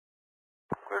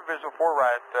visual 4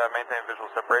 right, maintain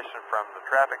visual separation from the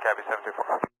traffic, copy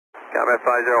 724. Copy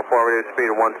 504, reduce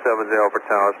speed of 170 for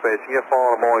tower space. You get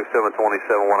following Boeing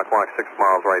 727, 1 o'clock, 6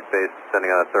 miles right base, sending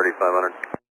out at 3500.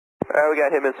 We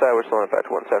got him inside, we're still in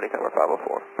fact 170, camera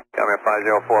 504. Copy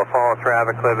 504, follow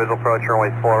traffic, clear visual approach,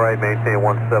 runway 4 right, maintain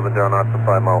 170 knots to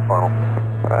 5 mile final.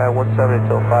 Alright,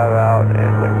 170 till 5 out,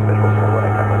 and clear visual 4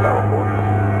 right, camera 504.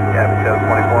 Copy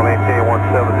 724, maintain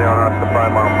 170 knots to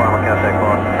 5 mile final, contact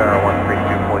Boston Tower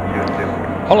 132.22.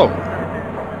 Hallo,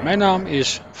 mijn naam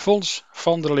is Fons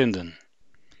van der Linden.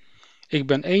 Ik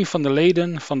ben een van de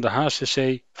leden van de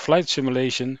HCC Flight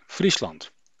Simulation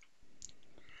Friesland.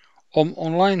 Om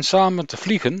online samen te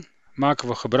vliegen maken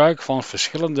we gebruik van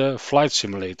verschillende flight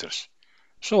simulators,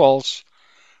 zoals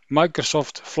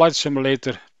Microsoft Flight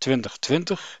Simulator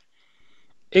 2020,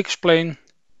 X-Plane,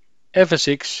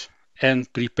 FSX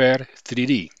en Prepare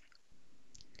 3D.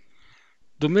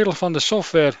 Door middel van de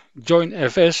software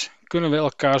JoinFS kunnen we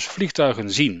elkaars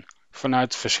vliegtuigen zien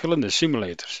vanuit verschillende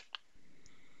simulators.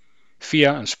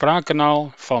 Via een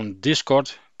spraakkanaal van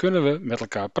Discord kunnen we met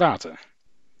elkaar praten.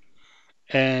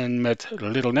 En met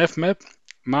LittleNavMap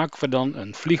maken we dan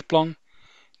een vliegplan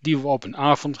die we op een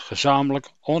avond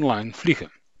gezamenlijk online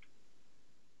vliegen.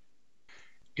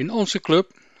 In onze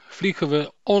club vliegen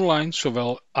we online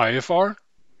zowel IFR,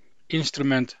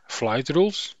 Instrument Flight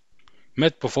Rules,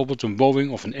 met bijvoorbeeld een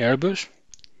Boeing of een Airbus,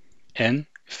 en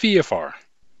VFR,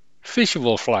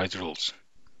 Visual Flight Rules,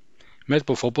 met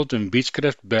bijvoorbeeld een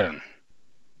Beechcraft Baron,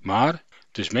 maar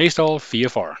dus meestal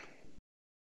VFR.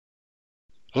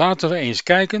 Laten we eens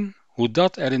kijken hoe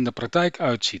dat er in de praktijk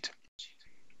uitziet.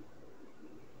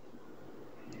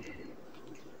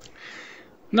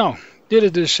 Nou, dit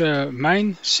is dus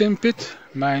mijn simpit,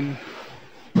 mijn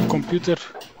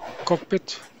computer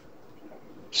cockpit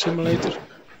simulator.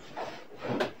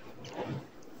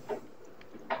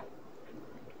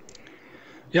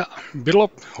 Ja, bril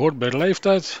op, hoort bij de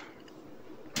leeftijd.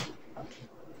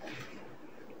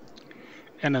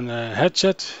 En een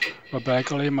headset waarbij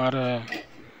ik alleen maar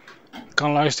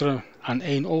kan luisteren aan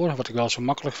één oor, wat ik wel zo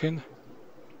makkelijk vind.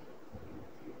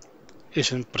 Is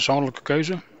een persoonlijke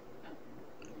keuze.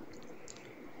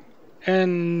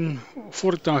 En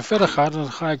voor ik dan verder ga,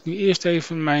 dan ga ik nu eerst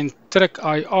even mijn Track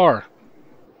IR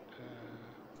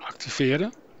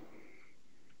activeren.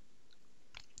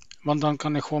 Want dan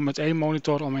kan ik gewoon met één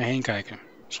monitor om me heen kijken.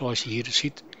 Zoals je hier dus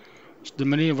ziet. De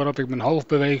manier waarop ik mijn hoofd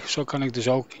beweeg, zo kan ik dus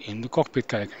ook in de cockpit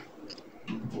kijken.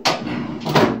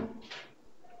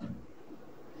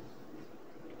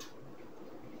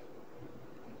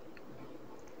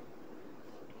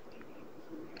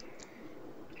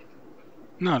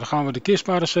 Nou, dan gaan we de kist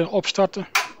maar eens opstarten.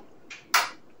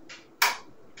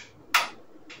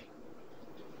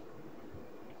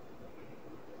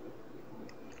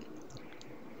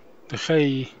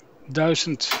 De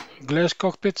G1000 Glass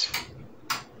Cockpit.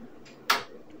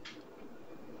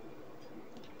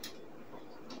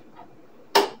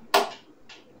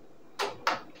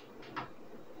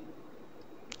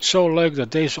 Zo leuk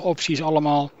dat deze opties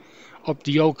allemaal op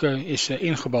de yoke is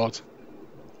ingebouwd.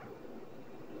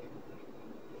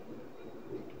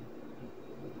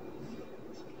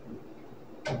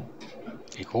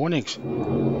 Ik hoor niks.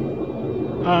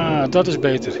 Ah, dat is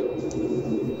beter.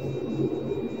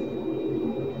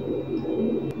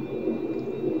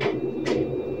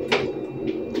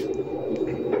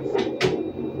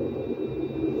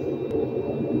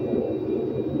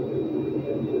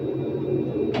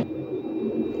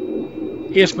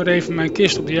 Eerst maar even mijn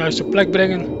kist op de juiste plek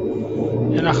brengen.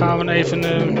 En dan gaan we even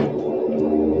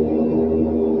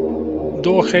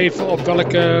doorgeven op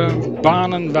welke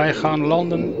banen wij gaan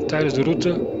landen tijdens de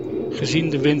route, gezien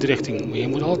de windrichting. Je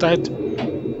moet altijd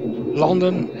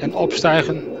landen en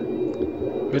opstijgen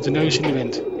met de neus in de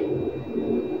wind.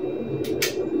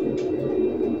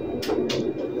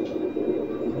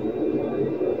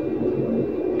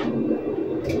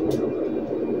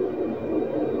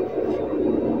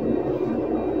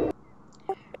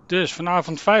 Dus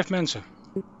vanavond 5 mensen.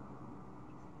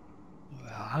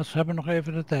 Ja, ze hebben nog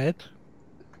even de tijd.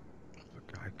 Even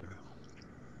kijken.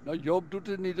 Nou, Joop doet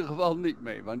er in ieder geval niet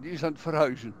mee, want die is aan het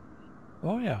verhuizen.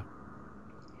 Oh ja.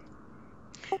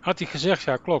 Had hij gezegd,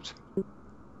 ja klopt.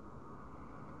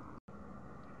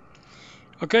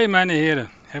 Oké, mijn heren.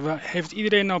 Heeft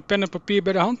iedereen nou pen en papier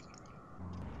bij de hand?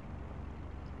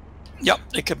 Ja,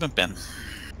 ik heb een pen.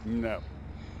 Nou.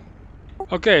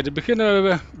 Oké, dan beginnen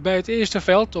we bij het eerste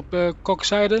veld op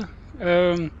kokzijde.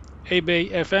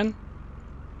 EBFN.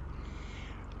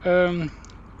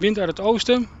 Wind uit het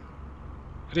oosten.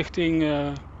 Richting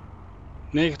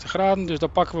 90 graden, dus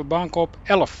dan pakken we baankop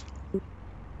 11.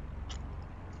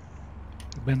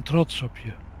 Ik ben trots op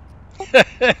je.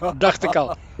 Dacht ik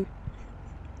al.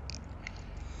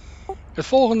 Het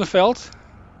volgende veld,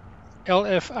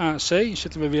 LFAC,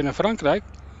 zitten we weer in Frankrijk.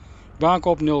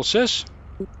 Baankop 06,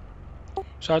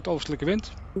 zuidoostelijke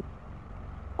wind.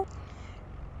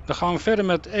 Dan gaan we verder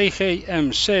met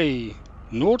EGMC,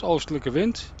 noordoostelijke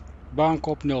wind,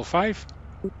 baankop 05.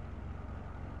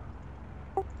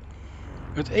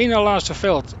 Het ene laatste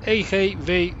veld,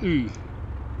 EGWU,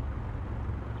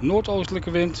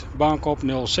 noordoostelijke wind, baankop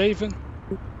 07.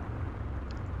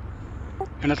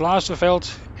 En het laatste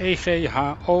veld,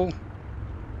 EGHO,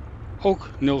 ook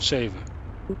 07.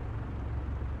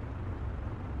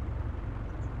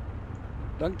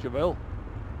 Dankjewel.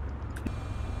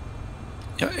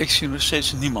 Ja, ik zie nog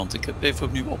steeds niemand. Ik heb even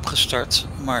opnieuw opgestart,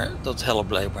 maar dat helpt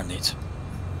blijkbaar niet.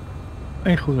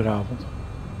 Een goedenavond.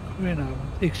 Goedenavond.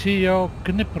 Ik zie jou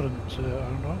knipperend,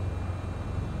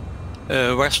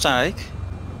 Arno. Waar sta ik?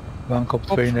 Bank op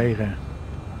 2-9.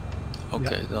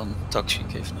 Oké, Ja. dan taxi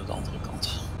ik even naar de andere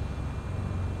kant.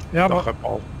 Ja, Dag maar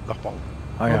Paul. Dag Paul.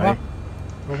 we,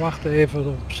 we wachten even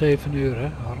op 7 uur, hè,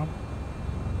 Harm?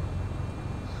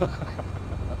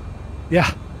 Ja.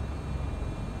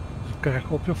 Even kijken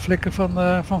op je flikken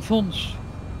van Fons.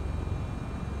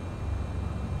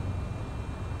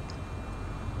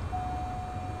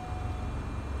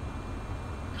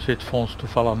 Zit Fons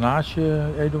toevallig naast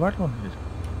je, Eduard, of niet?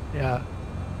 Ja,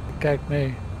 ik kijk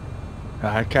mee.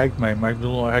 Ja, hij kijkt mee, maar ik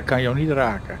bedoel, hij kan jou niet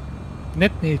raken.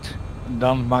 Net niet.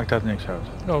 Dan maakt dat niks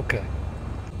uit. Oké.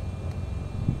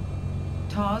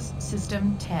 TOS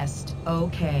system test.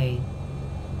 Okay.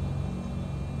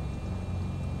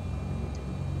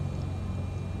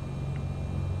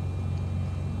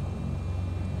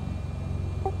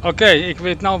 Oké, ik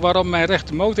weet nou waarom mijn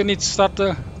rechter motor niet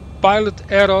startte. Pilot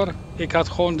error. Ik had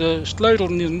gewoon de sleutel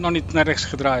nog niet naar rechts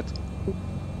gedraaid.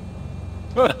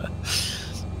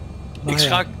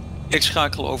 Ik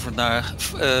schakel over naar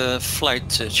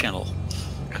Flight Channel.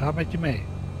 Ik ga met je mee.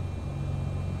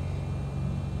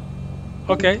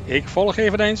 Oké, ik volg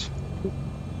eveneens.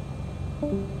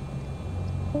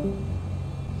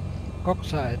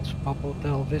 Cockside, Papa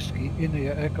Hotel Whiskey,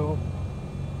 India Echo.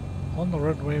 On the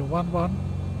runway 11.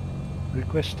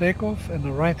 Request takeoff and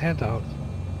the right hand out.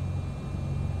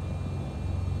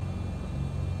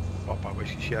 Papa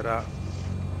Whiskey Sierra.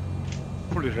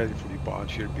 Fully ready for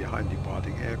departure behind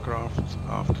departing aircraft.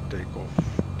 After takeoff,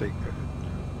 take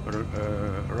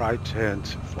right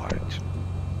hand flight.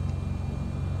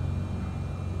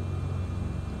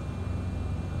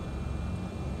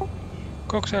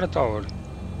 Coxside Tower.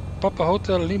 Papa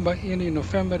Hotel Lima India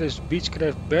November is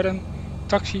Beechcraft Baron.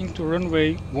 Taxiing to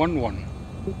runway 11.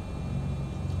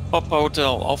 Papa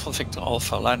Hotel Alpha Victor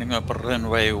Alpha, lining up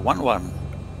runway 11.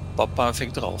 Papa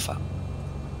Victor Alpha.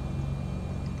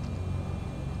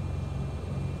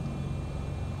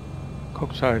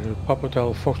 Cockside, Papa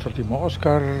Hotel Foxtrot Lima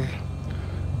Oscar,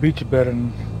 Beach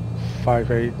Baron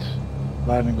 58,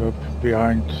 lining up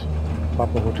behind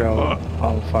Papa Hotel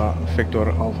Alpha Victor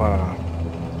Alpha.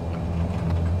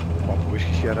 Papa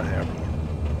Whiskey Sierra Airborne.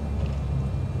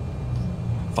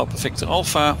 Papa Victor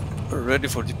Alpha, ready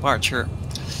for departure.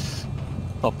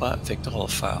 Papa Victor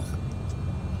Alpha.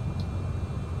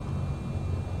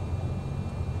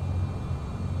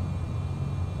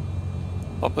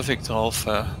 Papa Victor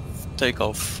Alpha,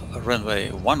 takeoff runway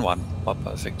 11.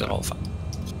 Papa Victor Alpha.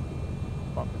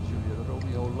 Papa Juliet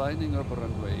Romeo lining up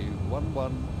runway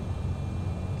 11.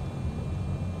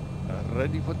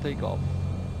 Ready for takeoff.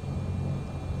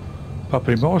 Papa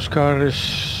Lima Oscar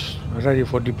is ready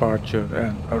for departure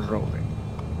and rolling.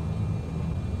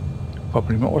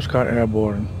 Papa Lima Oscar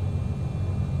airborne.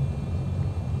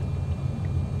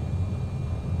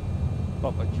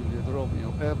 Papa Juliet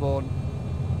Romeo airborne.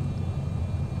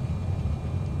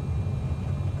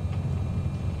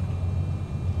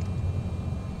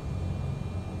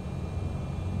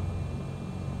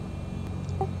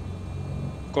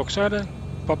 Coxside,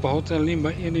 Papa Hotel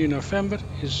Lima India November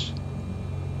is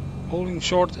holding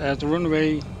short at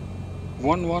runway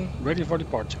 11, ready for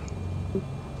departure.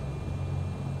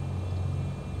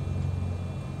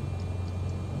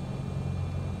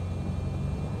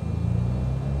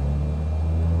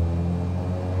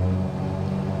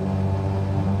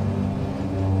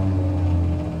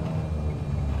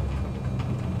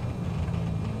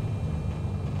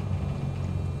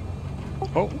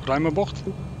 Oh, ruime bocht.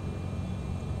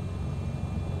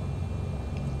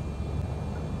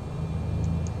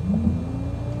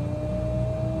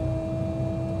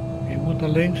 Je moet naar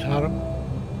links, Harm.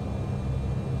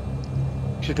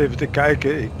 Ik zit even te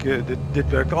kijken. Dit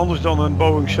werkt anders dan een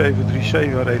Boeing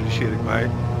 737, realiseer ik mij.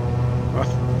 Maar,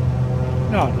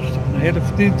 Ja, dat is toch een hele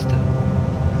verdienste.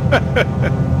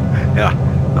 Ja,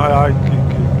 nou ja, ik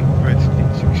weet het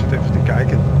niet. Ik zit even te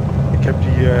kijken. Ik heb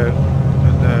een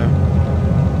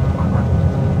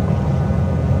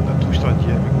toestandje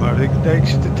heb ik, maar het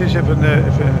is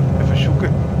even zoeken.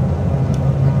 Ik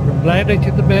ben blij dat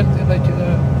je er bent en dat je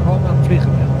er gewoon aan het vliegen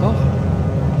bent, toch?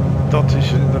 Dat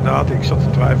is inderdaad, ik zat te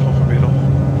twijfelen vanmiddag.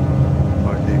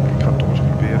 Maar ik denk, ik ga het toch eens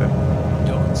proberen.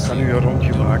 Ik ga nu een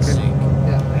rondje maken.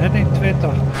 Ja, heading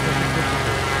 280.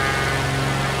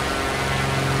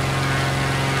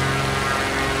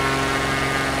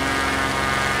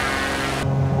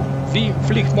 Wie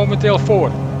vliegt momenteel voor?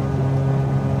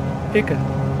 Ikke.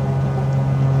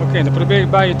 Oké, dan probeer ik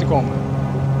bij je te komen.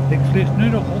 Ik vlieg nu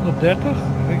nog 130.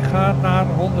 Ik ga naar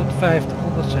 150,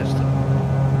 160.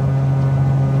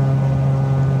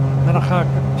 En dan ga ik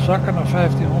zakken naar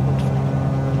 1500.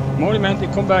 Monument,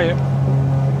 ik kom bij je.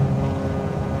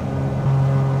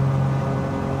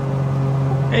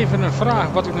 Even een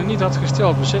vraag wat ik nog niet had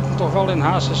gesteld. We zitten toch wel in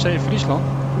HCC Fryslan?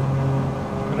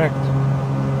 Correct.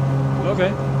 Oké.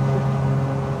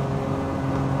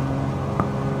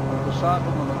 We zagen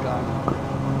met elkaar.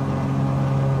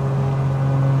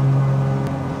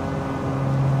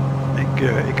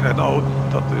 Ik krijg nou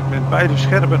dat met beide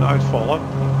schermen uitvallen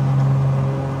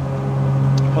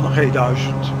van een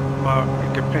G1000. Maar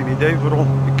ik heb geen idee waarom.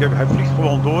 Hij vliegt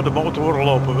gewoon door, de motoren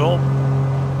lopen wel.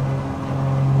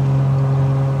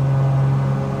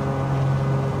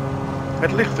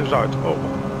 Het licht is uit. Oh.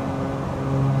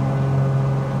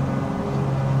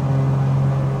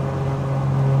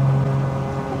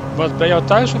 Wat, bij jou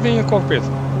thuis of in je cockpit?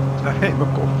 Nee,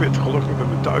 mijn cockpit, gelukkig bij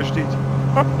me thuis niet.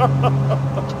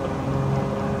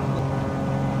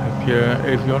 Heb je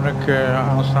avionic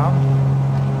aanstaan?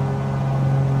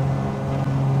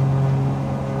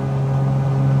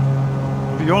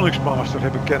 Avionics Master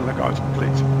heb ik kennelijk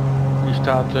uitgeklikt. Die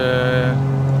staat...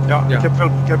 Ja, ja. Ik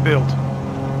heb beeld.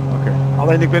 Oké.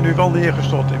 Alleen ik ben nu wel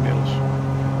neergestort inmiddels.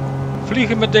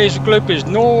 Vliegen met deze club is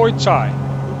nooit saai.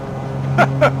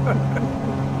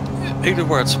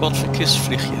 Eduard, wat voor kist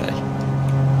vlieg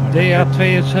jij?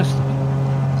 DA62.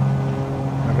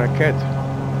 Een raket.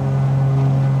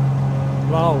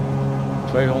 Blauw.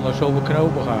 200 zoveel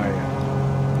knopen ga je.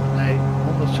 Nee,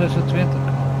 126.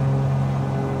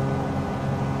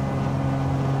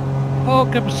 Oh,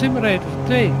 ik heb een simulator van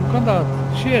 2. Hoe kan dat?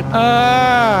 Shit.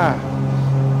 Ah!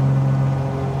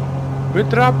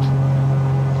 Betrapt.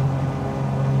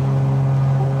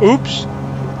 Oeps,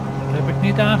 Dat heb ik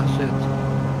niet aangezet.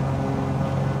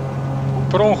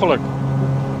 per ongeluk. Ja,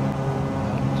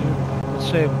 natuurlijk.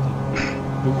 170.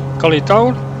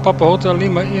 Kalitaur, Papa Hotel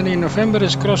Lima 1 November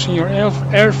is crossing your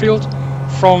airfield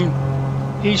from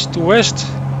east to west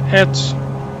at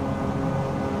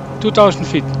 2000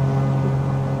 feet.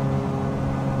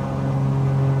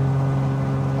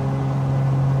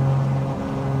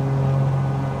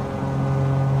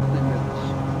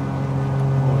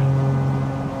 Mooi.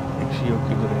 Ik zie ook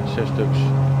iedereen 6 stuks.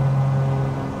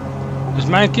 Dus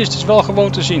mijn kist is wel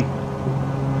gewoon te zien.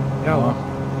 Ja hoor.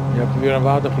 Je hebt weer een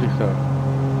watervliegtuig.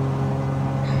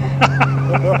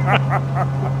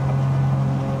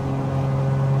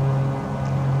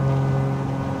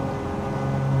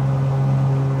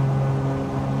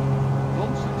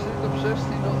 Ons zit op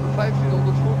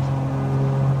 1500 voet.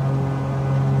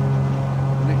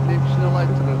 En ik neem snelheid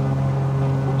terug.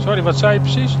 Sorry, wat zei je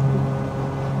precies?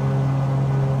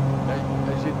 Hij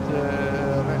zit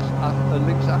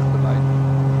links achter mij.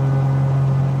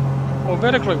 Oh,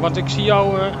 werkelijk, want ik zie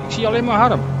jou, ik zie alleen maar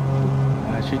Harm.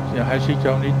 Hij ziet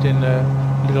jou niet in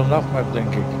Little Nafmap, denk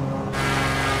ik. Je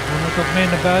moet wat meer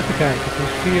naar buiten kijken. Het is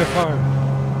 4 var.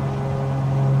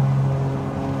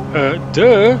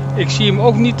 Ik zie hem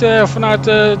ook niet vanuit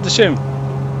de sim.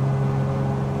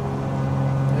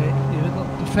 Nee, je bent nog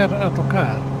te ver uit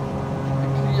elkaar. Ik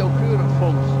zie jou keurig,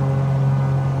 Fons.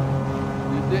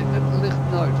 Je deed net het licht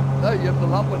uit. Nee, je hebt de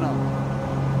lampen aan.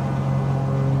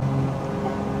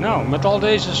 Nou, met al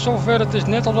deze software, het is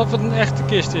net alsof het een echte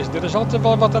kist is. Er is altijd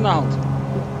wel wat aan de hand.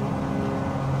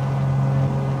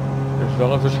 Er is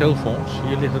wel een verschil, Fons.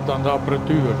 Hier ligt het aan de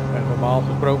apparatuur. En normaal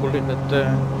gesproken ligt het...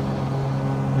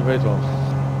 je weet wel.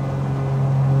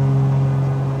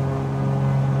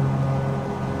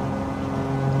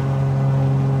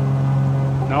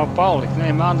 Nou Paul, ik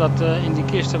neem aan dat in die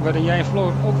kisten waarin jij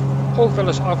vloog ook wel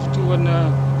eens af en toe een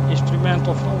instrument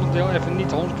of een onderdeel even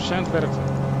niet 100% werkte.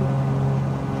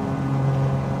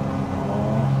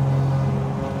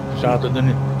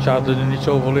 Zaten er niet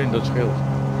zoveel in, dat scheelt.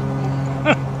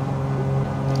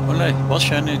 Oh nee, was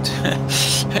jij niet.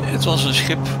 Het was een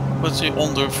schip wat hij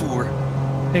ondervoer.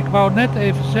 Ik wou net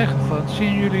even zeggen van,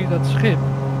 zien jullie dat schip?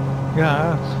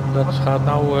 Ja, dat gaat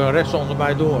nou rechts onder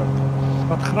mij door.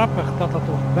 Wat grappig dat het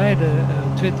op beide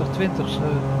 2020's,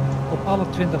 op alle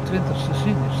 2020's te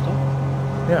zien is, toch?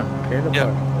 Ja, heel Ja,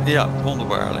 ja,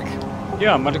 wonderbaarlijk.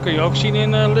 Ja, maar dat kun je ook zien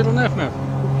in Little Navmap.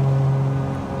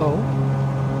 Oh,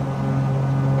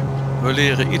 We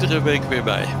leren iedere week weer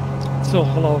bij. het is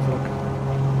ongelooflijk.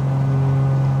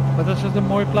 Maar dat is een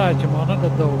mooi plaatje, mannen,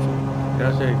 dat Dover.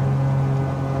 Jazeker.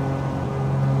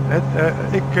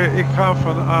 Ik ga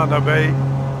van A naar B,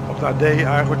 of naar D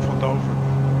eigenlijk van Dover.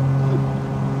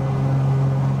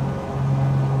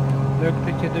 Leuk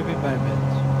dat je er weer bij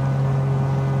bent.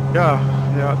 Ja,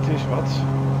 het is wat.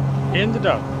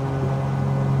 Inderdaad.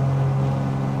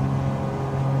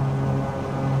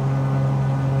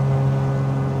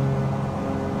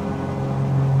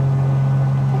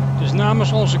 Dus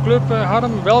namens onze club,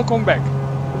 Harm, welkom back.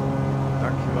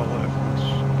 Dankjewel,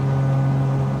 Frans.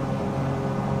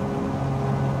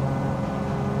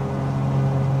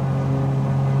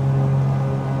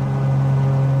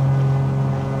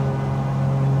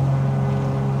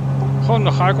 Gewoon,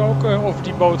 dan ga ik ook over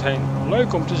die boot heen.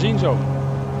 Leuk om te zien zo.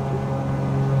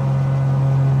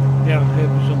 Ja, heel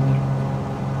bijzonder.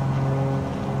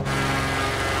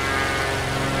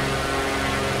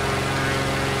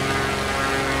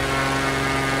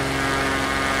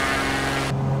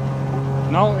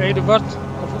 Nou, Eduard,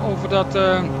 over dat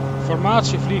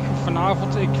formatievliegen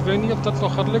vanavond, ik weet niet of dat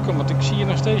nog gaat lukken, want ik zie je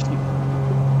nog steeds niet.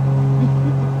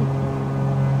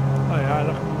 Nou ja,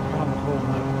 dan gaan we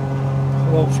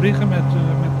gewoon vliegen met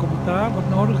commentaar.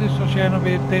 Wat nodig is als jij nou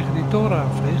weer tegen die toren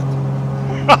aanvliegt.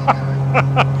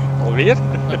 Alweer?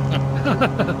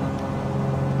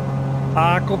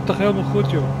 Komt toch helemaal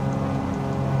goed, joh.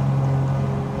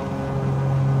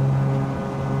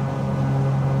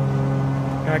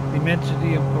 Kijk, die mensen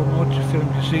die een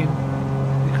promotiefilmpje zien,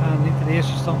 die gaan niet in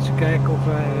eerste instantie kijken of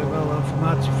wij wel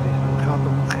informatie vliegen. Het gaat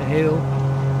om het geheel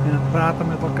en het praten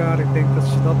met elkaar. Ik denk dat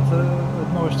ze dat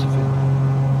het mooiste vinden.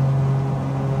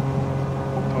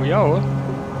 Oh ja hoor.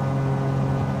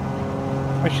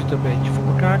 Als je het een beetje voor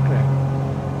elkaar krijgt.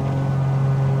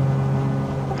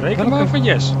 Reken maar van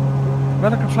yes.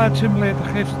 Welke flight simulator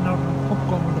geeft nou een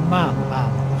opkomende maan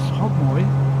aan? Dat is toch ook mooi?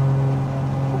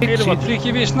 Eduard, vlieg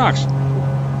je weer s'nachts?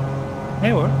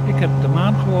 Nee hoor, ik heb de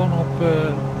maan gewoon op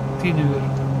 10 uur.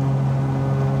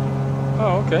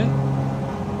 Oh, oké.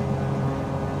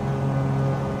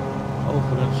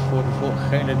 Overigens, voor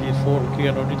degenen die het vorige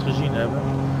keer nog niet gezien hebben.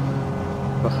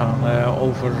 We gaan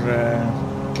over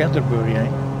Canterbury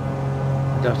heen.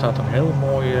 Daar staat een heel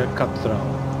mooie kathedraal.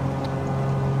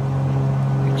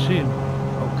 Ik zie hem.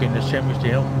 Ook in de sim is die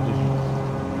heel goed te zien.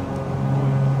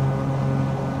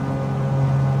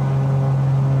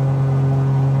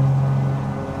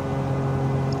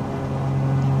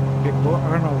 Ik hoor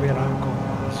Arno weer aankomen.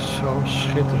 Dat is zo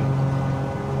schitterend.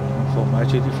 Volgens mij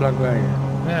zit hij vlakbij je.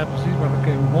 Ja, precies, maar dan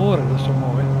kun je hem horen. Dat is zo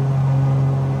mooi.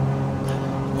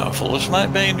 Nou, volgens mij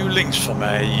ben je nu links van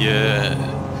mij.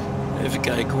 Even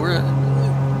kijken hoor.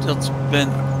 Dat ben...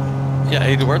 Ja,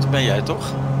 Eduard, ben jij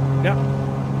toch? Ja.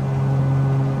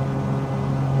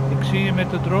 Ik zie je met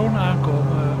de drone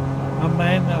aankomen aan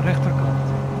mijn rechterkant.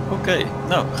 Oké,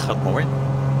 nou, gaat mooi.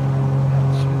 Ja,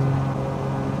 dat is schitterend.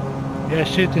 Jij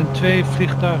zit in 2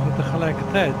 vliegtuigen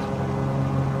tegelijkertijd.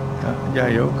 Ja,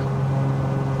 jij ook.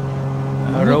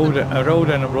 Een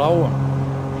rode en een blauwe.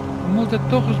 We moeten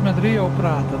toch eens met Rio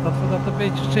praten, dat we dat een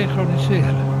beetje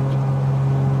synchroniseren.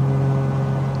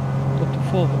 Tot de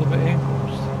volgende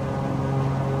bijeenkomst.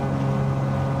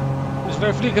 Dus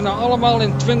wij vliegen nou allemaal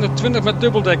in 2020 met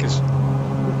dubbeldekkers.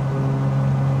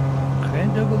 Geen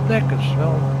dubbeldekkers,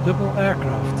 wel dubbel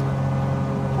aircraft.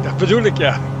 Dat bedoel ik,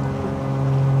 ja.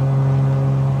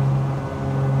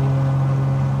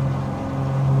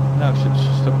 Nou, zit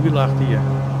stabiel achter je.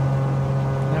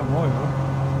 Ja, mooi hoor.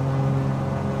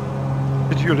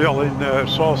 Zitten jullie al in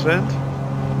Southend?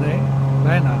 Nee,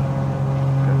 bijna.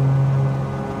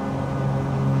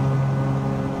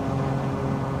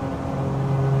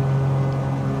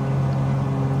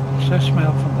 6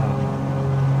 mijl vandaan.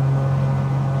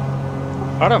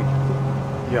 Harm,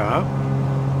 Ja.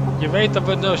 je weet dat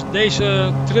we dus deze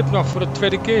trip nog voor de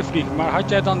tweede keer vliegen, maar had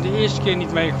jij dan de eerste keer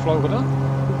niet meegevlogen dan?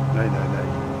 Nee.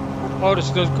 Oh,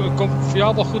 dus dat komt voor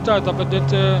jou wel goed uit dat we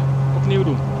dit opnieuw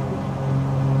doen.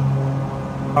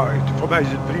 Voor mij is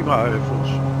het prima, Fons.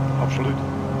 Absoluut.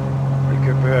 Ik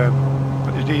heb,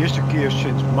 het is de eerste keer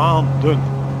sinds maanden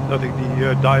dat ik die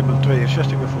Diamond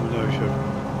 62 voor mijn neus heb.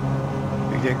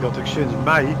 Ik denk dat ik sinds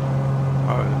mei,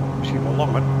 misschien wel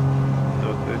langer,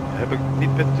 heb ik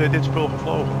niet met dit spul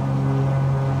gevlogen.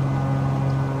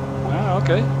 Ja,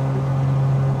 oké.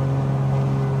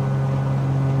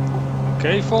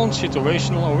 Oké, Fons,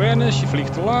 situational awareness, je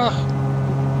vliegt te laag.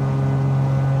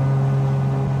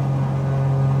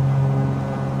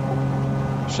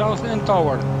 South End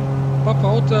Tower. Papa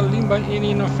Hotel Lima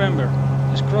India November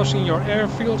is crossing your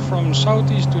airfield from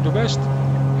southeast to the west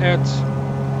at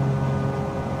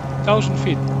 1000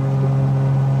 feet.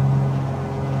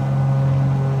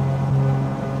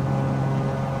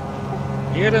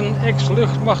 Heren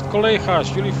ex-luchtmacht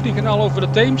collega's, jullie vliegen al over de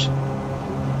Theems?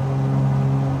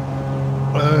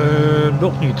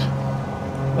 Nog niet.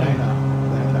 Bijna.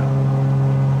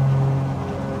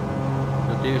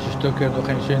 Het eerste stuk heeft nog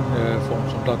geen zin voor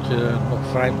ons, omdat het nog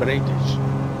vrij breed is.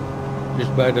 Dus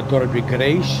bij het dorpje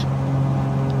Grace,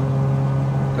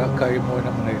 daar kan je mooi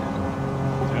naar beneden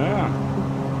doen.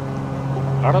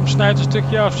 Ja. Arm snijdt een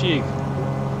stukje af, zie ik.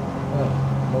 Ja,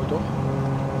 mooi toch?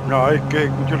 Nou, ik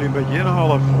moet jullie een beetje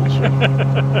inhalen, Frans.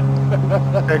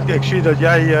 ik zie dat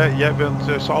jij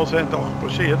bent South End al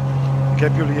gepasseerd. Ik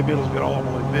heb jullie inmiddels weer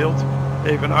allemaal in beeld.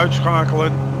 Even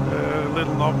uitschakelen,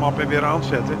 little navmap en weer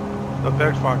aanzetten. Dat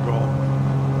werkt vaak wel.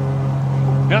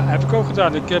 Ja, heb ik ook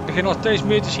gedaan. Ik begin al steeds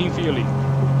meer te zien voor jullie.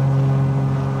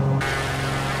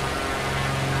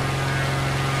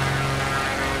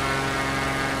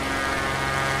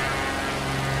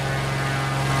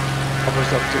 Of is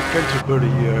dat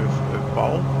Canterbury,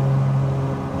 Paul?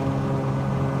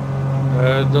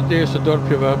 Dat eerste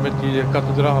dorpje waar met die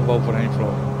kathedraal overheen vloog.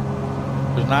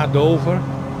 Dus na Dover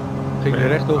ging je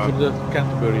recht over de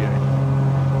Canterbury heen.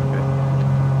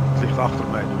 Het ligt achter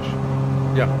mij dus.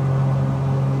 Ja.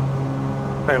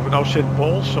 Krijgen we nou St.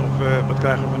 Paul's of wat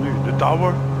krijgen we nu? De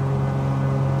Tower?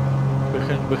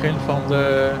 Begin van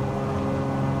de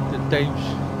Theems.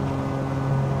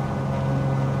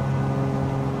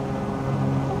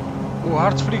 Hoe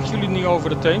hard vliegen jullie nu over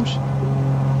de Theems?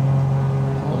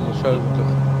 170.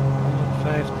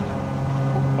 150.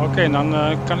 Oké, dan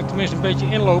kan ik tenminste een beetje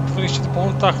inlopen, want ik zit op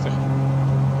 180.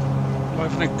 Ik wil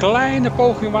even een kleine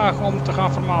poging wagen om te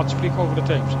gaan formatie vliegen over de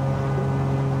Theems.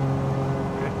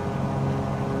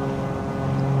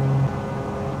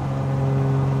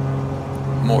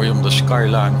 Mooi om de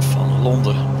skyline van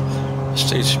Londen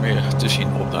steeds meer te zien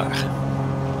opdagen.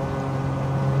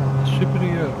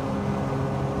 Superieur.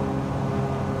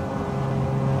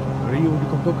 Rio die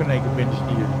komt ook in één keer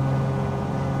binnenstieren.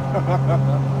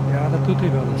 Ja, dat doet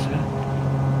hij wel eens, hè.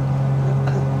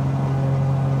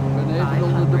 Ik ben even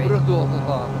onder de brug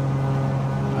doorgegaan.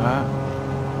 Ja.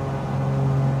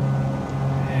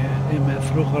 In mijn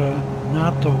vroegere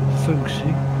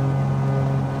NATO-functie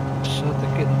zat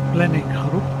ik in een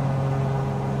planninggroep.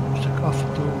 Moest ik af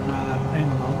en toe naar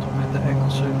Engeland om met de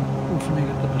Engelse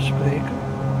oefeningen te bespreken.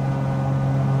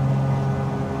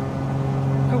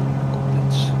 Oh, er komt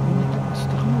iets. Iemand ons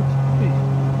tegemoet. Hey.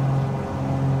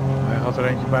 Hij had er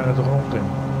eentje bijna de grond in.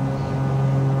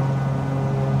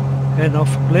 En dan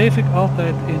verbleef ik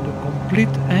altijd in de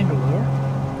Complete Angler.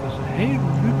 Dat is een heel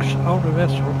luxe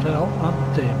ouderwets hotel aan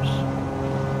de Theems.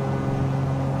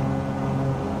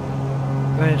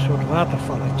 Bij een soort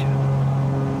watervalletje.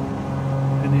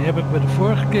 En die heb ik bij de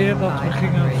vorige keer dat we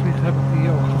gingen vliegen, heb ik die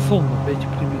ook gevonden. Een beetje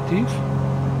primitief.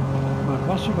 Maar het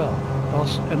was er wel.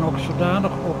 En ook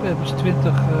zodanig op MS-20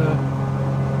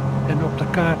 en op de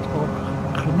kaart ook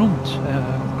genoemd.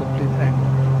 Complete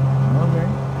Angler. Oké.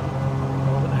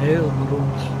 Een heel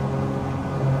beroemd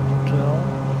hotel.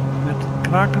 Met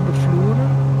krakende vloeren.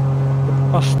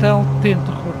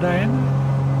 Pasteltinte gordijnen.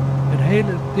 Met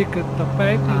hele dikke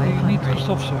tapijten die niet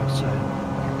gestofzuigd zijn.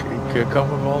 Ik kan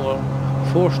me wel een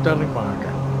voorstelling maken.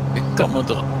 Ik kan me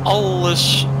er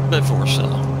alles bij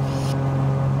voorstellen.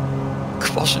 Ik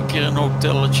was een keer in een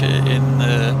hotelletje in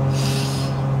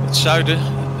het zuiden,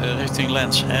 richting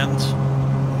Land's End.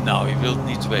 Nou, je wilt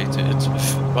niet weten. Het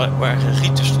waren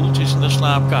rieten stoeltjes in de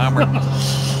slaapkamer.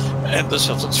 En daar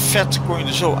zat het vet, kon je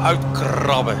er zo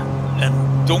uitkrabben. En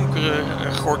donkere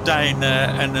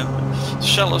gordijnen en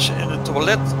zelfs in het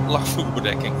toilet lag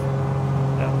vloerbedekking.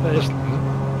 Ja, feestelijk.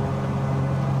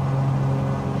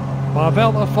 Maar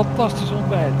wel een fantastisch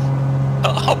ontbijt.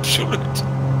 Absoluut.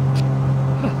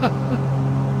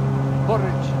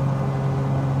 Porridge.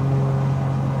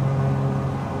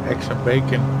 Eggs en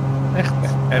bacon. Echt.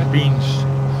 En beans.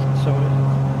 Zo is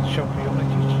het.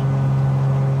 Champignonnetjes.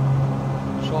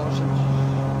 Sausage.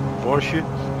 Worstje.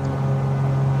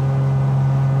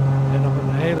 En dan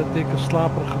een hele dikke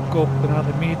slaperige kop na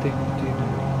de meeting om 10 uur.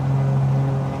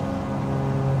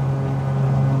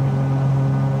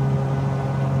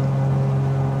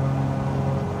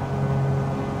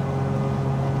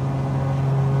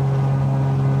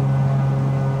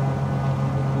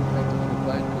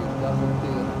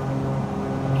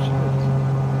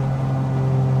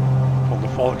 Van de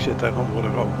Valk zit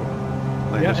tegenwoordig ook.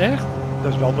 Nee, Ja, dat is, echt?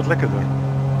 dat is wel wat lekkerder.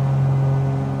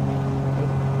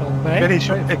 Ontbijt?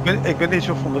 Ik ben niet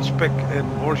zo van het spek en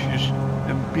worstjes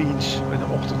en beans in de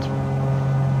ochtend.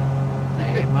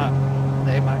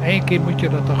 Nee, maar 1 keer moet je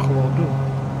dat dan gewoon doen.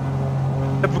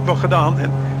 Dat heb ik wel gedaan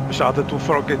en we zaten toen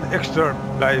voor ook in extra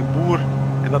bij een boer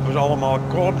en dat was allemaal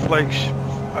cornflakes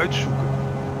uitzoeken.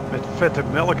 Met vette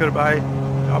melk erbij.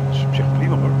 Ja, dat is op zich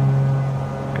prima hoor.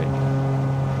 Oké.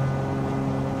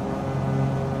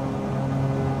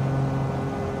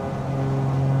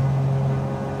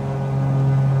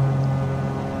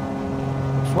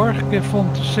 Vorige keer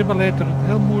vond de simulator het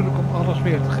heel moeilijk om alles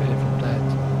weer te geven op tijd.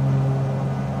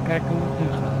 Kijken hoe het nu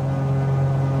gaat.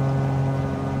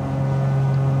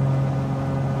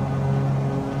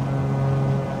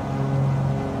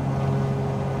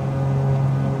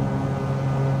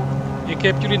 Ik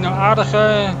heb jullie nou aardig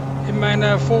in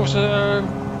mijn voorste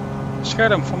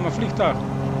scherm van mijn vliegtuig.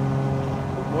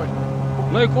 Mooi.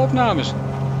 Leuke opnames.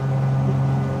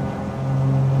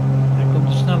 Hier komt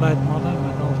de snelheid mannen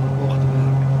met al die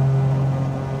bochtenwerk.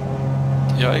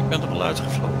 Ja, ik ben er al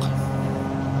uitgevlogen.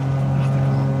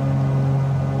 Achterkant.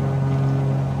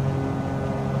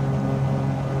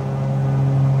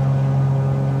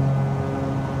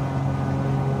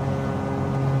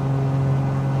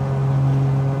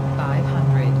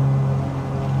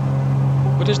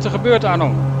 Wat is er gebeurd,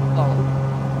 Arno?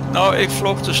 Nou, ik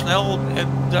vloog te snel en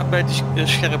daarbij die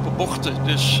scherpe bochten,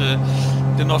 dus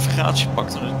de navigatie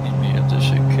pakte het niet meer.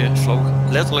 Dus ik vloog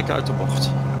letterlijk uit de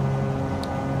bocht.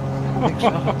 Ik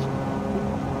zag het.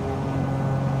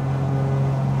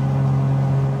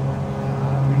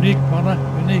 Ja, uniek mannen,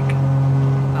 uniek.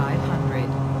 500.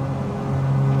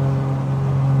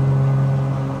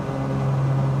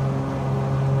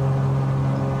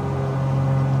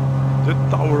 De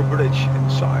Tower Bridge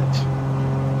inside.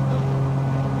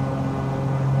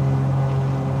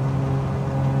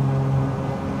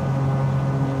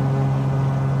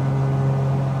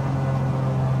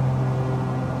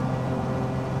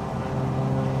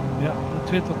 Ja, de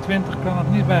 2020 kan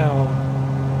het niet bijhouden.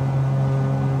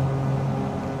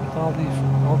 Met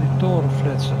al die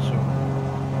torenflats en zo.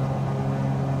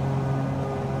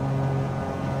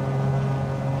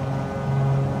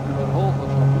 Je bent hoger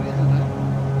van vliegen, hè?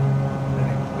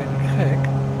 Ben ik gek?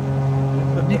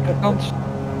 Unieke kans.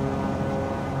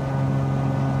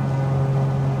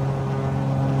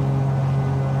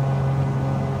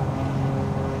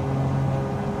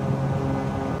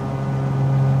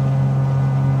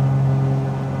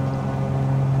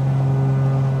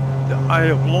 De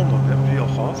Eye of London hebben we die al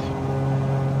gehad.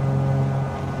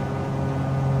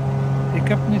 Ik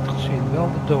heb het niet gezien, wel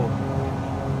de dome.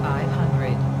 500.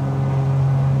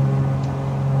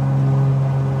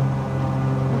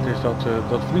 Wat is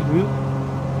dat vliegwiel?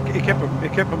 Ik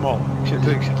heb hem al. Ik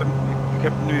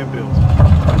heb hem nu in beeld.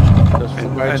 Dat is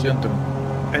voorbij het centrum.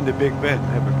 En de Big Ben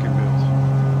heb ik in beeld.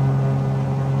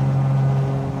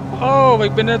 Oh,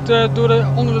 ik ben net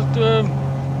onder de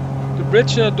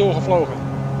bridge doorgevlogen.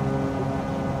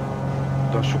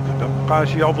 Dan gaan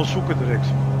ze jou wel zoeken direct.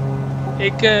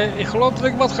 Ik geloof dat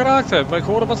ik wat geraakt heb, maar ik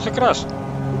hoorde wat gekrast.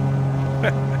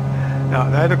 Ja,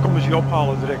 nee, dan komen ze je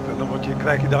ophalen direct. En dan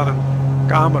krijg je daar een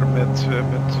kamer met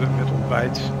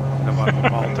ontbijt. En dan maar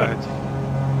een maaltijd.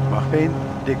 Maar geen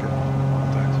dikke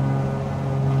maaltijd.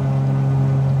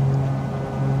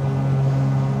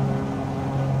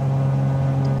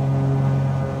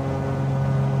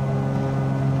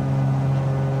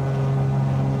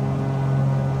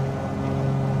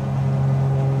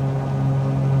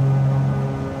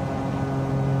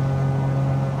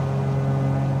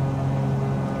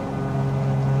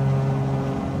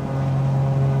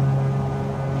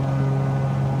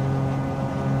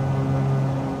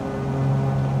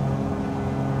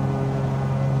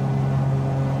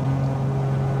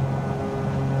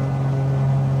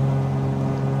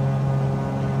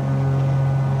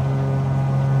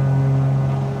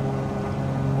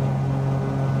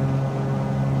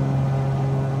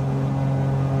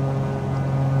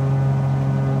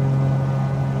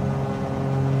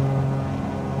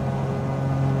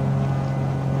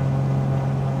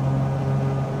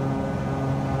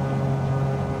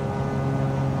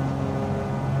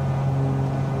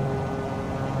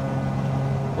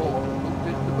 Oh, ook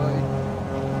dichterbij.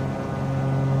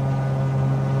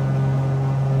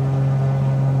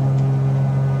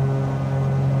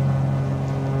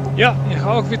 Ja, ik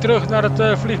ga ook weer terug naar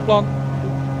het vliegplan.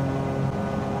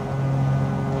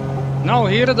 Nou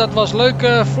heren, dat was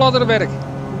leuk fladderwerk.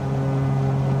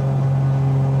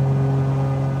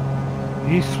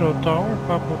 Heathrow Tower,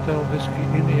 Papa Hotel Whiskey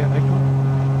India Echo.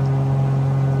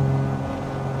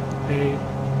 A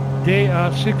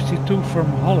DA62 from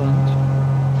Holland.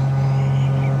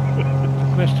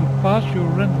 Request to pass your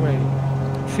runway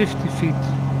 50 feet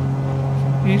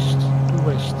from east to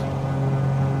west.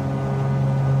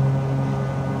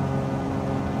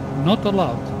 Not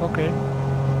allowed. Okay.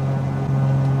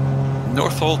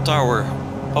 Northall Tower,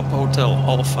 Papa Hotel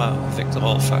Alpha, Victor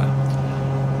Alpha.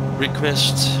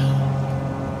 Request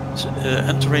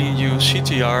entering you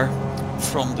CTR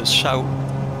from the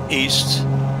southeast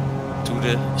to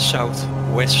the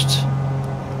southwest.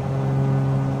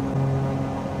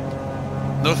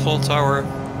 Northall Tower,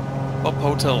 Papa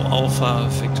Hotel Alpha,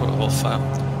 Victor Alpha.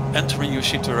 Entering you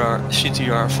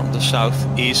CTR from the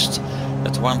southeast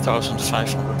at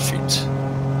 1,500 feet.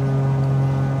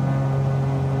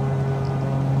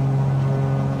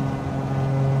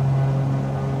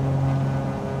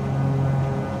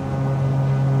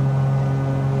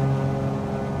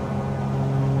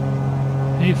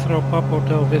 Heathrow Papa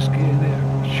Hotel Whiskey in air.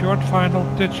 Short final,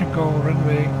 touch and go,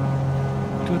 runway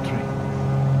 23.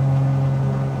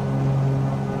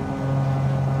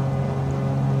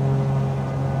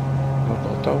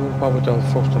 Tower, Papa Hotel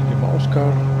Foster Lima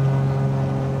Oscar.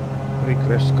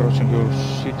 Request crossing your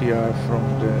CTR from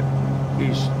the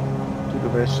east to the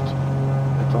west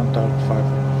at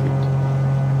 1,500 feet.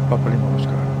 Papa Lima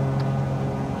Oscar.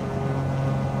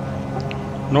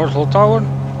 Northall Tower,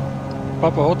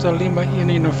 Papa Hotel Lima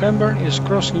in November is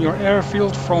crossing your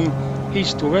airfield from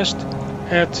east to west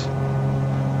at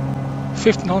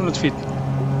 1,500 feet.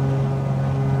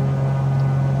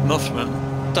 Northman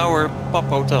Tower, Papa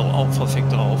Hotel Alpha,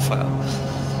 Victor Alpha.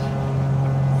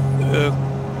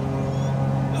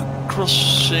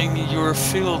 Crossing your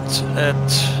field at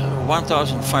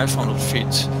 1,500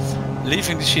 feet.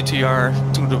 Leaving the CTR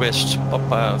to the west,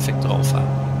 Papa Victor Alpha.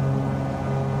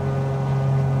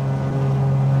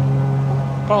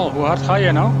 Paul, hoe hard ga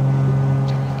jij nou?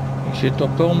 Ik zit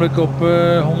op het ogenblik op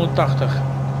 180.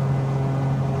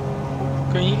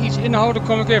 Kun je iets inhouden,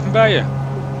 kom ik even bij je.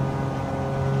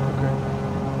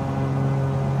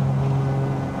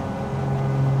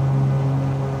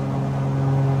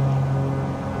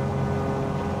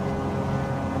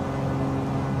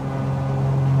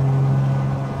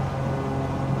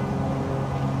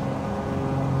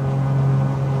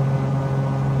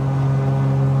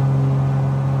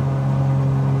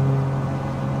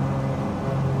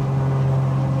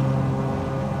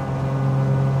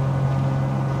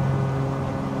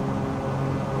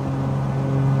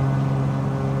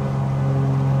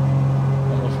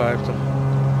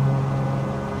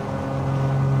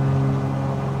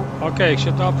 Oké, ik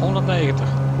zit nu op 190.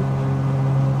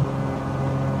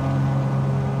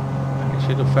 Ik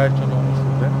zit op 1500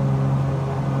 voet, hè?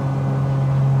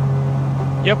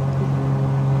 Yep.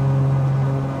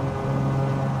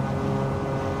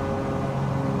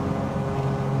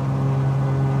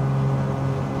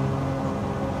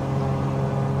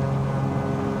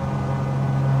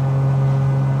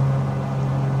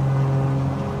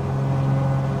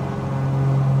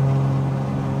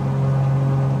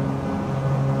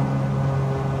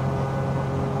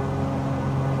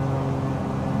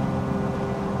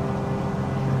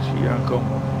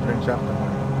 Aankomen, links achter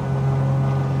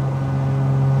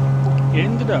mij.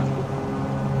 Inderdaad.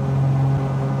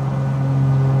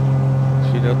 Ik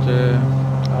zie dat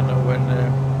Anno en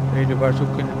Eduard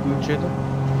ook in de buurt zitten.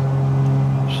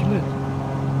 Absoluut.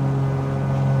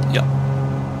 Ja.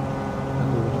 Dan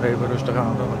doen we nog even rustig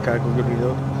aan, dan kijken of jullie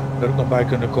er ook nog bij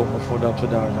kunnen komen voordat we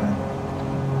daar zijn.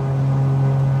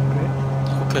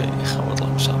 Oké, ik ga wat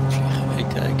langzaam vliegen. Even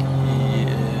kijken.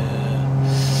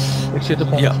 Ik zit op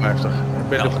 150, ik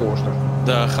ben de voorste.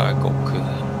 Daar ga ik ook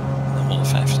naar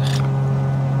 150.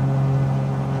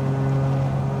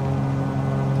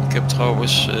 Ik heb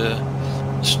trouwens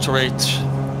straight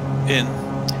in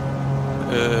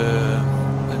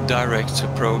een direct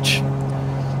approach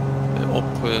op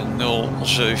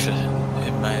 07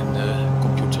 in mijn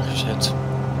computer gezet.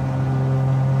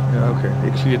 Ja, oké.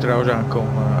 Ik zie je trouwens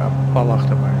aankomen, pal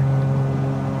achter mij.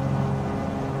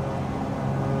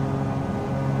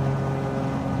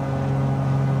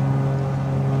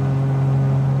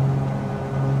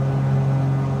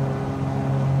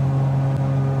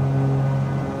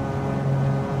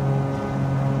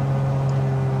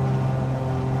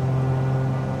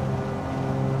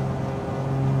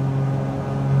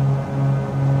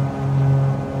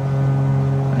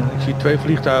 Twee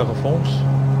vliegtuigen voor ons.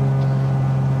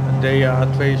 Een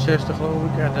DA-62 geloof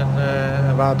ik en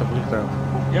een watervliegtuig.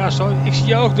 Ja, zo, ik zie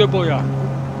jou ook dubbel, ja.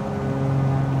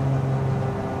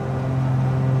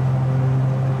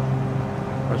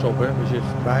 Pas op hè, we zitten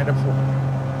bijna voor.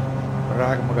 We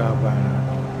raken elkaar bijna.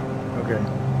 Oké.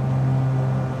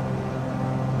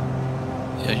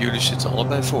 Ja, jullie zitten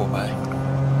allebei voor mij.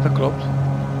 Dat klopt.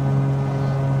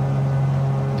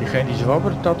 Diegene die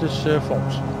zwabbert, dat is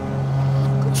Fons.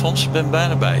 Fons, ik ben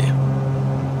bijna bij je.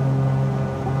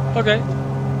 Oké.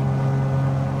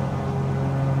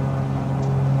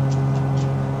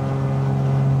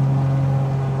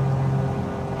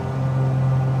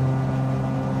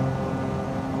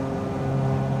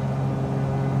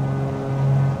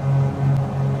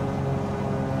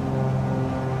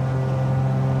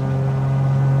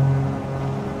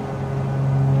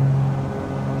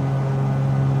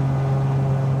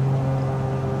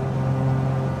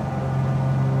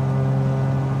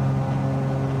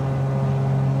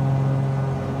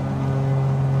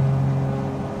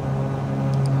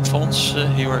 Fons,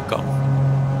 here I come.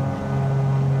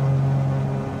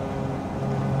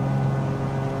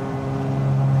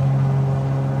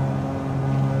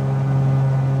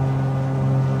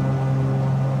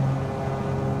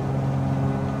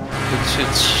 Ik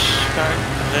zit schuin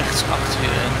rechts achter je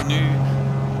en nu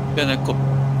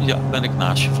ben ik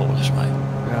naast je volgens mij.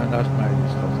 Ja, naast mij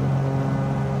is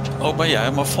dat. Oh, ben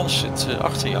jij, maar Fons zit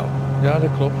achter jou. Ja, dat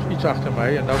klopt. Iets achter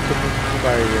mij en dan kom ik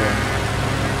voorbij.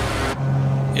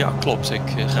 Ja, klopt. Ik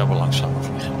ga wel langzamer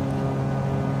vliegen.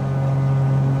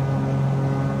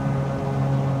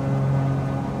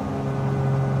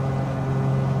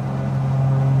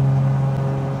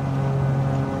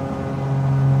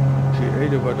 Ik zie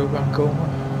Eduard ook aankomen.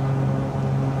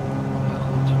 Ja,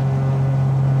 goed.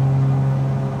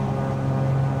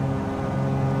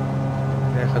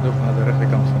 Hij gaat ook naar de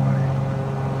rechterkant van mij.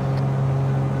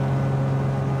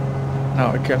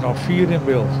 Nou, ik heb nog 4 in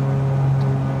beeld.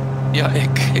 Ja,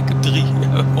 ik heb 3.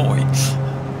 Ja, mooi.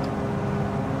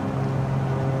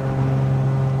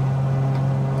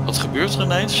 Wat gebeurt er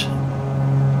ineens?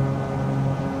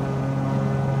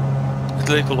 Het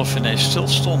leek wel of je ineens stil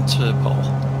stond, Paul.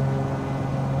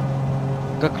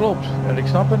 Dat klopt. En ik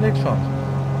snap er niks van.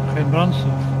 Geen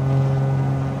brandstof.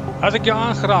 Had ik je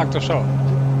aangeraakt of zo?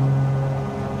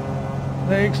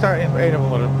 Nee, ik sta in een of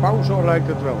andere pauze, lijkt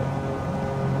het wel.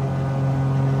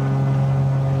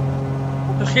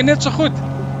 Dat ging net zo goed.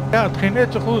 Ja, het ging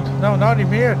net zo goed. Nou niet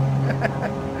meer.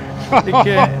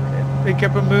 Ik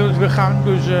heb een mailtje weer gang,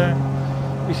 dus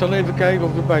ik zal even kijken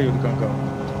of ik bij jullie kan komen.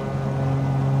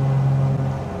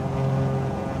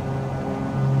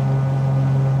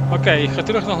 Oké, ik ga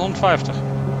terug naar 150.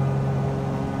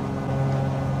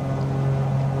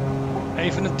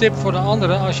 Even een tip voor de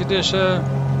anderen. Als je dus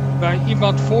bij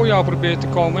iemand voor jou probeert te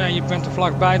komen en je bent er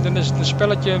vlakbij, dan is het een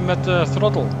spelletje met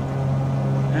throttle.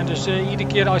 En dus iedere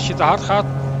keer als je te hard gaat,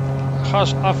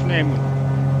 gas afnemen.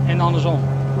 En andersom.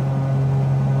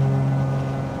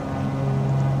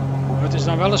 Het is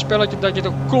dan wel een spelletje dat je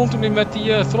ook continu met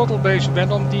die throttle bezig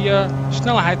bent om die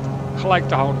snelheid gelijk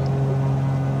te houden.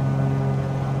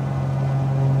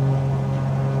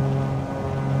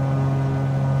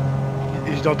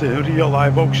 Is dat in real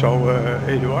life ook zo,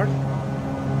 Eduard?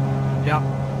 Ja.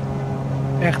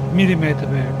 Echt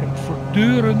millimeterwerk. En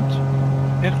voortdurend,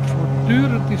 echt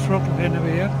voortdurend die throttle heen en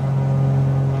weer.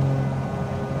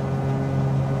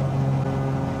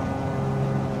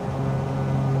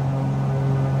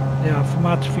 Ja,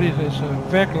 formatievliegen is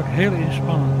werkelijk heel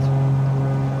inspannend.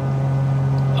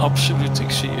 Absoluut,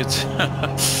 ik zie het.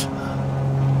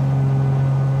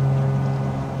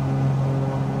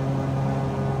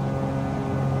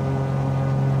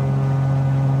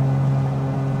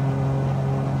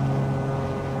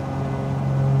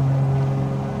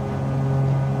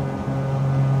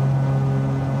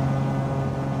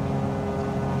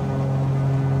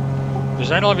 We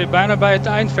zijn alweer bijna bij het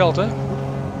eindveld, hè?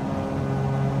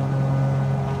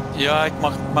 Ja, ik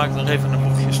maak nog even een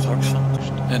boekje straks van.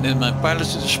 En in mijn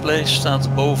pilot display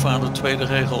staat bovenaan de tweede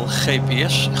regel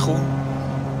GPS groen,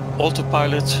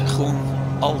 autopilot groen,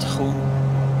 alt groen,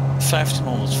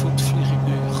 1500 voet vlieg ik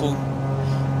nu groen.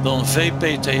 Dan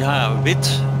VPTH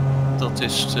wit, dat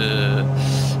is de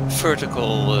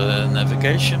vertical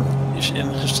navigation, is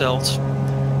ingesteld.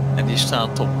 En die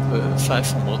staat op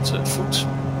 500 voet,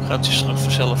 gaat hij straks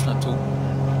vanzelf naartoe.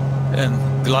 En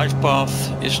glide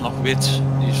path is nog wit,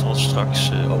 die zal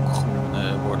straks ook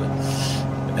groen worden.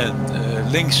 En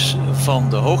links van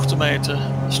de hoogtemeter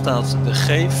staat de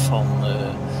G van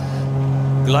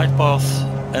glide path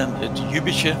en het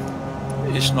jubeltje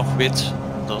is nog wit.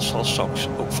 Dat zal straks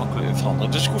ook van kleur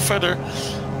veranderen. Dus ik hoef verder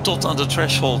tot aan de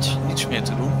threshold niets meer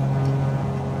te doen.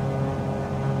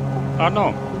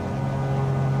 Arno,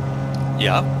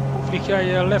 Ja, vlieg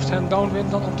jij left-hand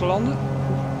downwind dan om te landen?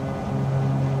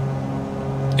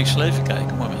 ik zal even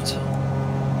kijken, moment.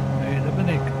 Nee, dat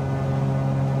ben ik.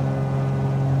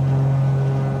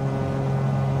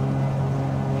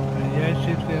 En jij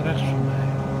zit weer rechts van mij.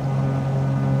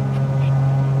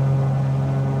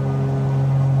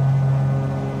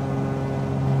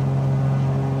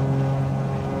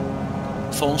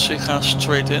 Fons, ik ga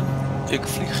straight in. Ik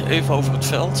vlieg even over het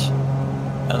veld.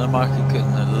 En dan maak ik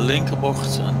een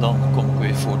linkerbocht en dan kom ik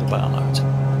weer voor de baan uit.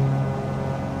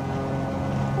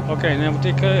 Oké, nee, want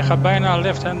ik ga bijna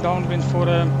left-hand downwind voor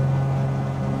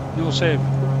 07.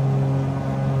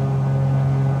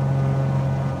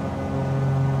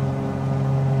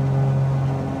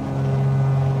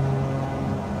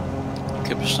 Ik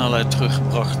heb de snelheid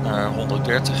teruggebracht naar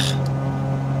 130.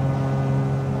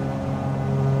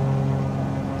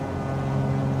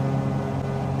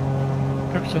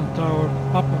 Captain Tower,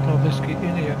 Papa Whiskey,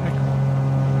 India, Echo.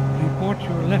 Report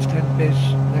your left-hand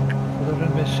base deck for the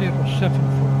runway 07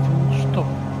 for full stop.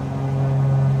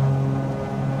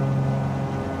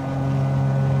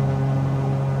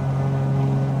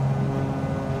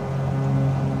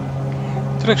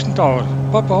 Truxton Tower,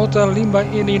 Papa Hotel Lima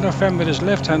India November is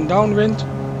left-hand downwind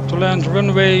to land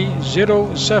runway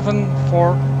 07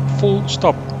 for full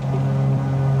stop.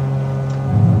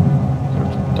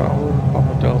 Truxton Tower, Papa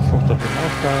Hotel Foxtrot in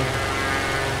Oscar,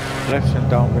 left and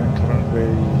downwind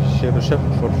runway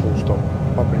 07 for full stop.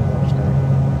 Papa in Oscar.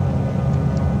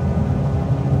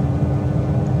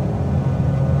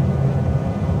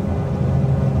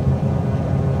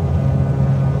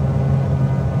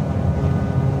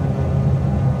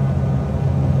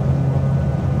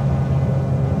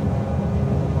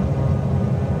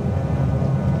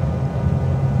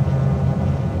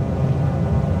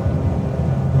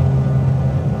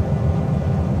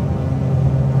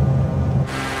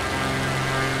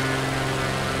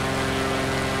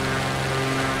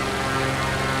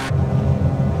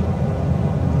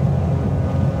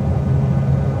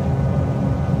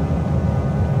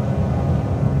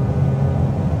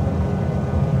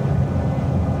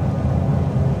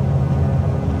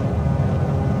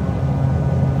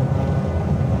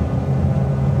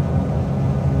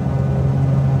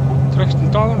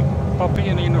 Truxton Tower, Papa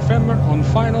India November on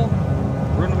final,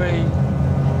 runway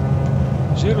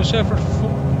 07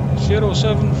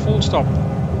 full stop.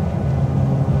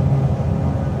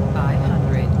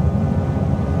 500.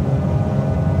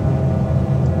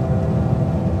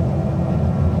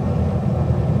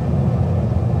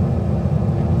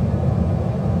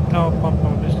 Now Papa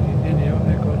Whiskey India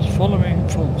Echo is following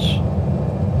Fons.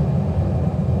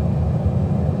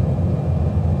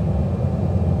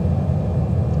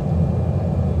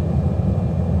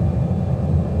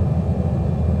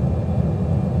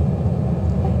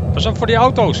 Pas op voor die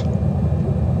auto's.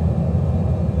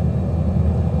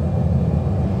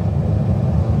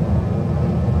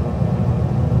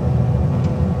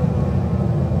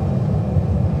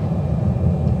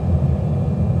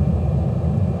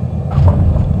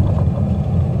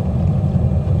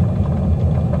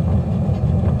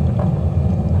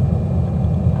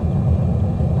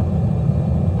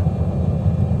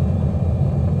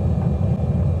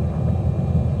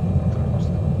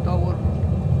 Tower,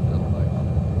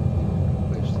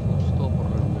 stop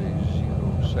runway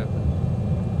 07.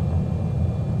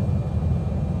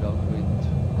 Downwind.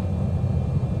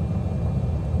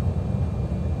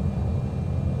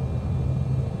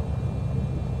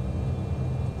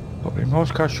 Papa in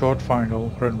Oscar short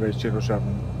final runway 07.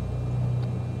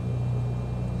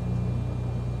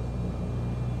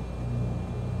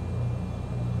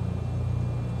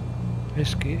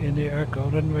 Whiskey India Echo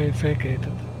runway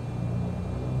vacated.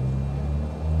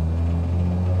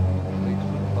 Links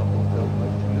voor de Papa Hotel bij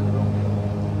Juliet Romeo.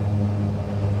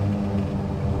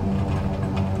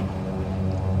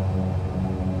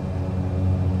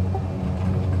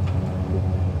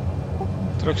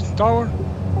 Truxton Tower,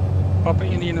 Papa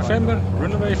India November,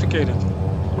 runway vacated.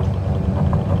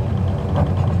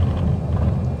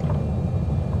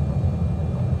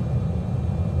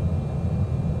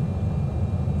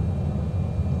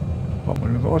 Papa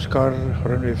in Oscar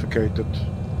runway vacated.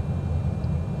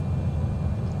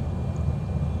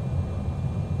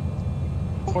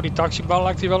 Voor die taxibaan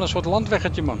lijkt hij wel een soort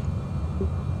landweggetje, man.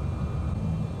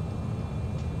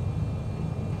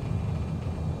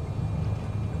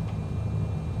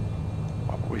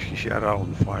 Papa Whiskey Sierra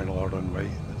on final runway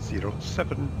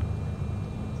 07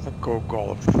 Echo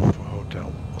Golf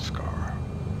Hotel Oscar.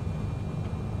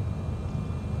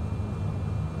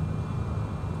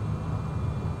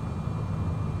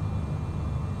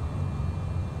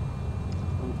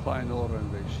 On final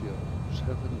runway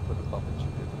 07 voor de Papa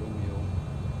Juliet Romeo.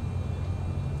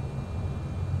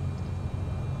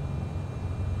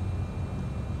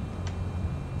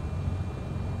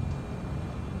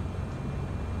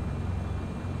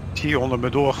 Zie je onder me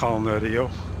doorgaan, Rio?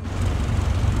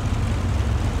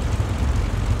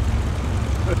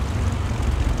 Zit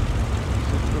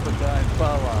terug het daar in het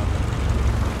vaarwater.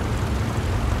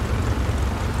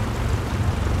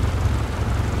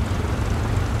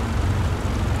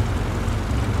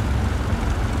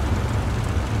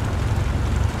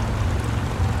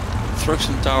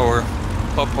 Truxton Tower,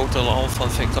 Papa Hotel Alpha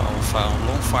Victor Alpha,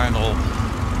 long final,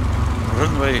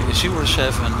 runway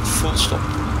 07 full stop,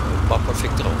 Papa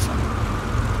Victor Alpha.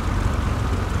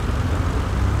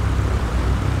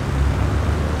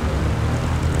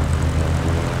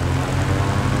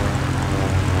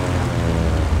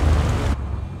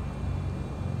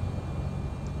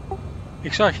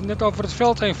 Ik zag je net over het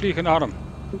veld heen vliegen, Arm.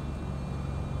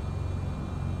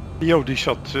 Rio die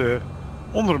zat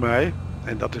onder mij.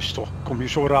 En dat is toch, kom je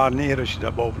zo raar neer als je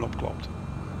daar bovenop klopt.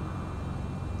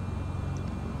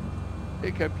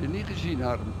 Ik heb je niet gezien,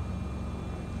 Harm.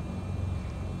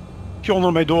 Moet je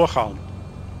onder mij doorgaan.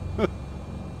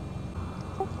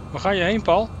 Waar ga je heen,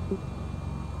 Paul?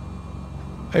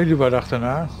 Eduard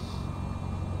achterna.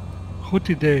 Goed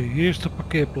idee, hier is de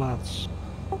parkeerplaats.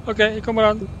 Oké, ik kom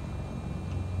eraan.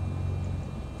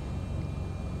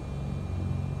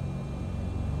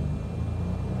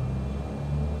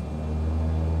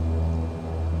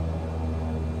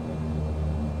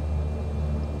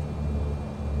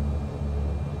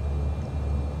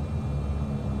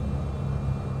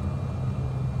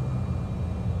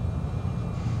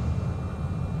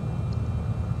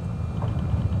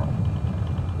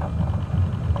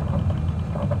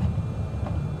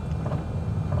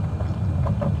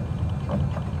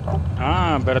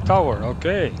 Ah, bij de tower,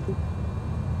 oké.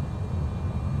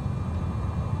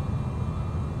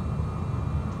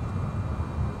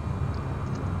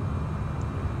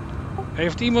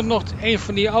 Heeft iemand nog een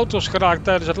van die auto's geraakt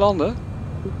tijdens het landen?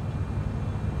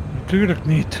 Natuurlijk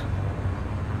niet.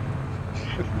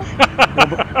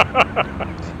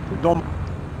 Dom.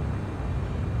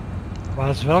 Maar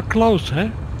het is wel close, hè,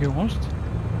 jongens?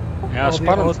 Ja, Al die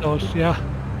spannend. auto's, ja.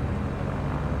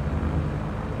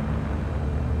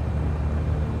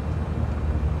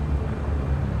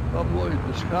 Wat mooi,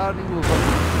 de schaduwen van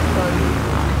de tuin, die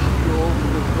zie je over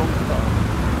de grond staan.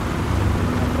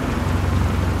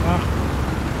 Ach,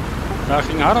 Daar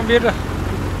ging Harm weer.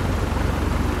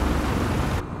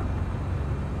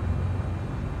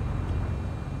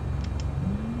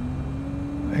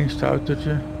 Eén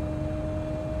stuitertje.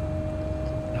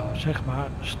 nou zeg maar,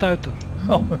 stuiter.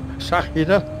 Oh, zag je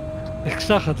dat? Ik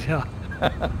zag het, ja.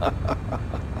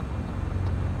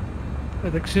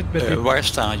 En ik zit met die Waar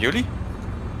staan jullie?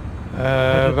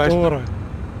 bij de wij toren.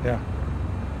 ja.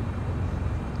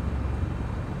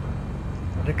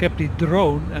 En ik heb die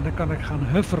drone en dan kan ik gaan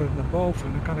hufferen naar boven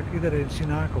en dan kan ik iedereen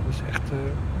zien aankomen. Dat is echt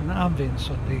een aanwinst,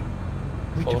 zo'n ding.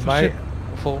 Moet je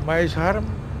Volgens mij is Harm,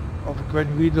 of ik weet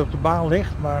niet wie er op de baan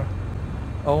ligt, maar...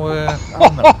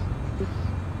 Anne.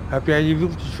 Heb jij je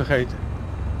wieltjes vergeten?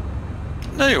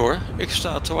 Nee hoor, ik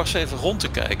sta te wacht even rond te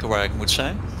kijken waar ik moet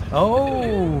zijn.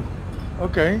 Oh,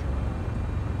 oké.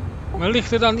 Maar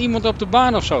ligt er dan iemand op de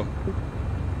baan of zo?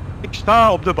 Ik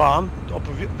sta op de baan,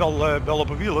 wel op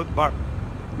een wielen, maar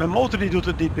mijn motor die doet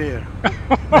het niet meer.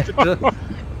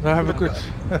 Daar heb ik het.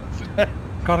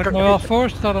 Kan ik me wel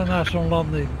voorstellen na zo'n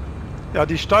landing. Ja,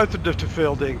 die stuiterde te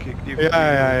veel, denk ik.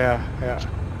 Ja.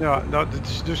 Ja, nou,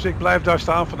 dus ik blijf daar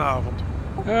staan vanavond.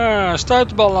 Ja,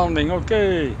 stuiterballanding,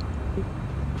 oké.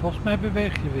 Volgens mij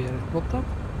beweeg je weer, klopt dat?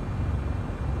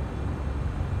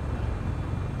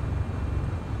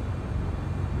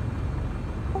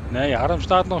 Nee, Harm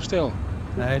staat nog stil.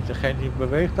 Nee, degene die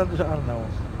beweegt, dat is Arno.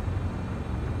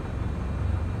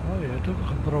 Oh, je hebt ook een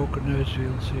gebroken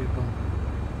neuswiel, zie ik al.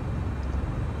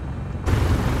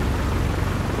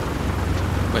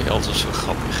 Ben je altijd zo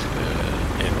grappig,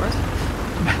 Eduard?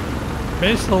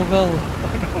 Meestal wel.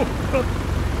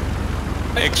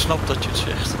 Ik snap dat je het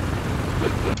zegt.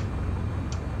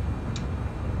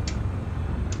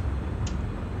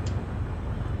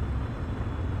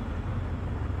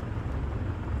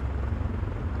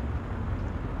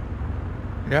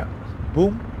 Ja,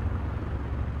 boom.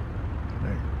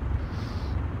 Nee.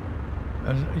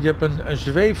 Je hebt een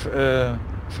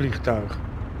zweefvliegtuig.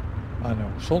 Arno,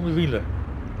 zonder wielen.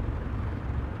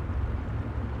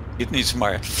 Het niet,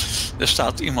 maar er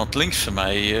staat iemand links van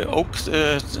mij ook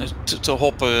te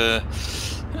hoppen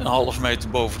een half meter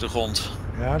boven de grond.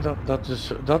 Ja,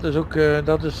 dat is ook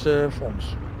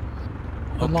Fons.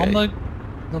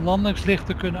 De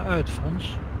landingslichten kunnen uit,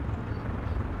 Fons.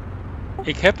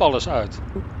 Ik heb alles uit.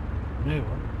 Nee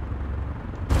hoor.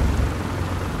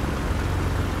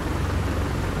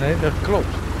 Nee, dat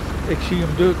klopt. Ik zie hem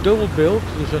dubbel beeld,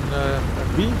 dus een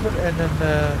Beaver en een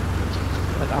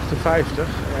 58.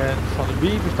 En van de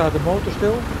Beaver staat de motor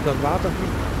stil, dat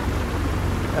watervliegt.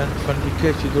 En van die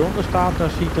kist die eronder staat, dan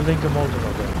zie ik de linker motor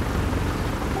nog wel.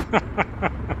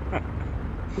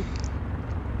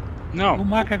 Nou, Hoe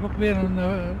maak ik ook weer een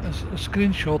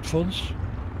screenshot, Fons?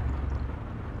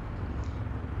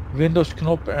 Windows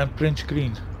knop en print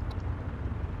screen.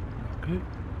 Oké.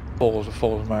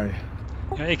 Volgens mij.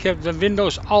 ja, ik heb de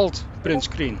Windows Alt print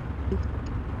screen.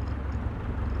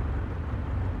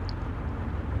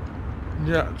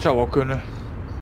 Ja, het zou wel kunnen.